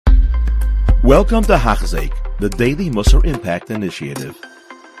Welcome to Hachzeik, the Daily Musar Impact Initiative.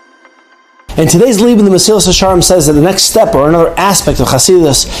 And today's Lieb in the Mesilas Yesharim says that the next step or another aspect of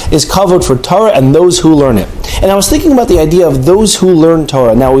Hasidus is covered for Torah and those who learn it. And I was thinking about the idea of those who learn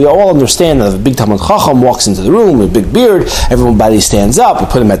Torah. Now we all understand that if a big Talmud Chacham walks into the room with a big beard, everybody stands up, we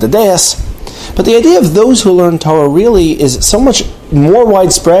put him at the dais. But the idea of those who learn Torah really is so much more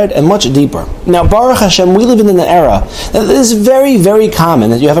widespread and much deeper. Now, Baruch Hashem, we live in an era that it is very, very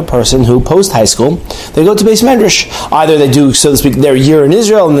common that you have a person who, post-high school, they go to Beis Medrash. Either they do, so to speak, their year in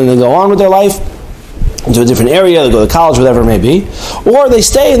Israel and then they go on with their life into a different area, they go to college, whatever it may be, or they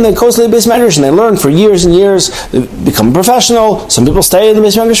stay in the coastal Beis Medrash and they learn for years and years, they become a professional. Some people stay in the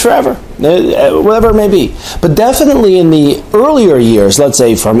Beis Medrash forever, whatever it may be. But definitely in the earlier years, let's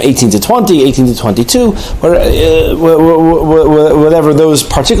say from 18 to 20, 18 to 22, whatever those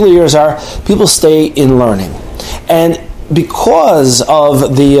particular years are, people stay in learning. And because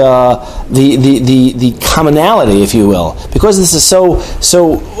of the commonality, if you will, because this is so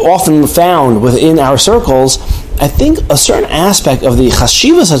often found within our circles, I think a certain aspect of the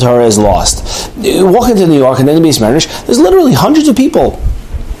Yeshiva Torah is lost. You walk into New York and then in Beis Medrash, there's literally hundreds of people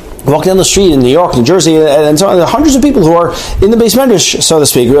walk down the street in New York, New Jersey, and so on. There are hundreds of people who are in the Beis Medrash, so to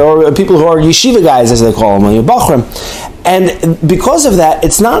speak, or people who are Yeshiva guys, as they call them, Bochurim. And because of that,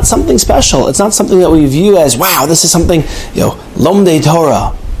 it's not something special. It's not something that we view as, wow, this is something, Lomdei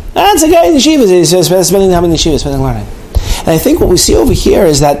Torah. That's a guy in Yeshiva. He's spending time in Yeshiva, spending learning. And I think what we see over here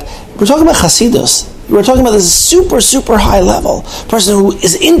is that we're talking about Chasidus. We're talking about this super, super high level person who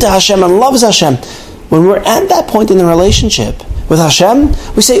is into Hashem and loves Hashem. When we're at that point in the relationship with Hashem,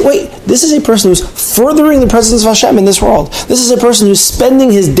 we say, wait, this is a person who's furthering the presence of Hashem in this world. This is a person who's spending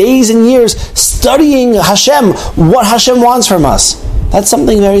his days and years studying Hashem, what Hashem wants from us. That's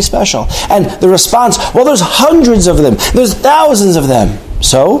something very special. And the response, well, there's hundreds of them. There's thousands of them.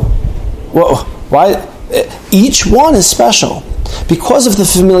 So, why? Each one is special. Because of the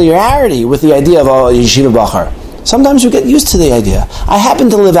familiarity with the idea of Yeshiva Bachar, sometimes we get used to the idea. I happen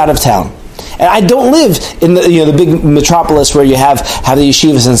to live out of town. And I don't live in the big metropolis where you have the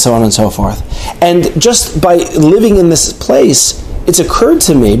yeshivas and so on and so forth. And just by living in this place, it's occurred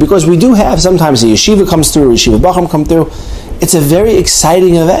to me, because we do have sometimes the yeshiva comes through, yeshiva bachram come through. It's a very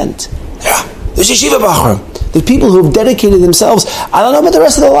exciting event. There's yeshiva bachram. There's people who have dedicated themselves. I don't know about the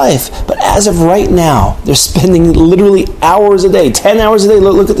rest of their life, but as of right now, they're spending literally hours a day, 10 hours a day.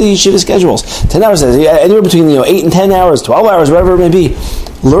 Look at the yeshiva schedules. 10 hours a day, anywhere between 8 and 10 hours, 12 hours, whatever it may be.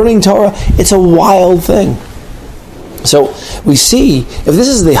 Learning Torah, it's a wild thing. So we see, if this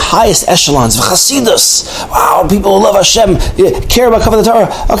is the highest echelons of Chasidus, wow, people who love Hashem, care about covering the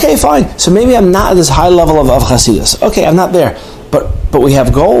Torah, okay, fine. So maybe I'm not at this high level of Chasidus. Okay, I'm not there. But we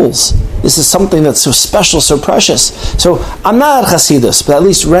have goals. This is something that's so special, so precious. So I'm not at Chasidus, but at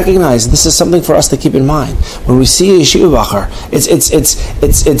least recognize this is something for us to keep in mind. When we see a Yeshiva Bachar,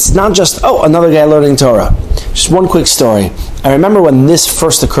 it's not just, another guy learning Torah. Just one quick story. I remember when this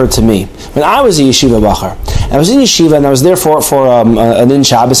first occurred to me. When I was a Yeshiva Bachar, I was in Yeshiva and I was there for an in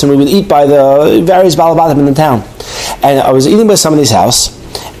Shabbos, and we would eat by the various Balabatim in the town. And I was eating by somebody's house,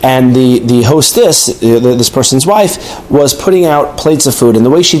 and the hostess, this person's wife, was putting out plates of food. And the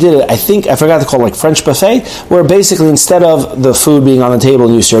way she did it, I forgot to call it French buffet, where basically instead of the food being on the table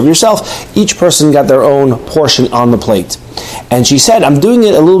and you serve yourself, each person got their own portion on the plate. And she said, I'm doing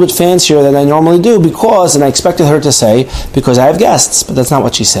it a little bit fancier than I normally do because, and I expected her to say, because I have guests, but that's not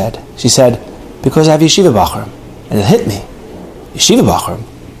what she said. She said, because I have Yeshiva Bochurim. And it hit me. Yeshiva Bochurim.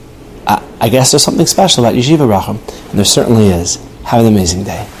 I guess there's something special about Yeshiva Bochurim. And there certainly is. Have an amazing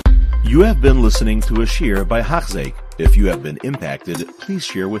day. You have been listening to a shir by Hachzeik. If you have been impacted, please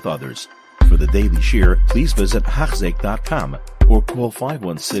share with others. For the daily shir, please visit Hachzeik.com or call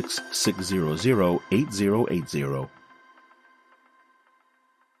 516-600-8080.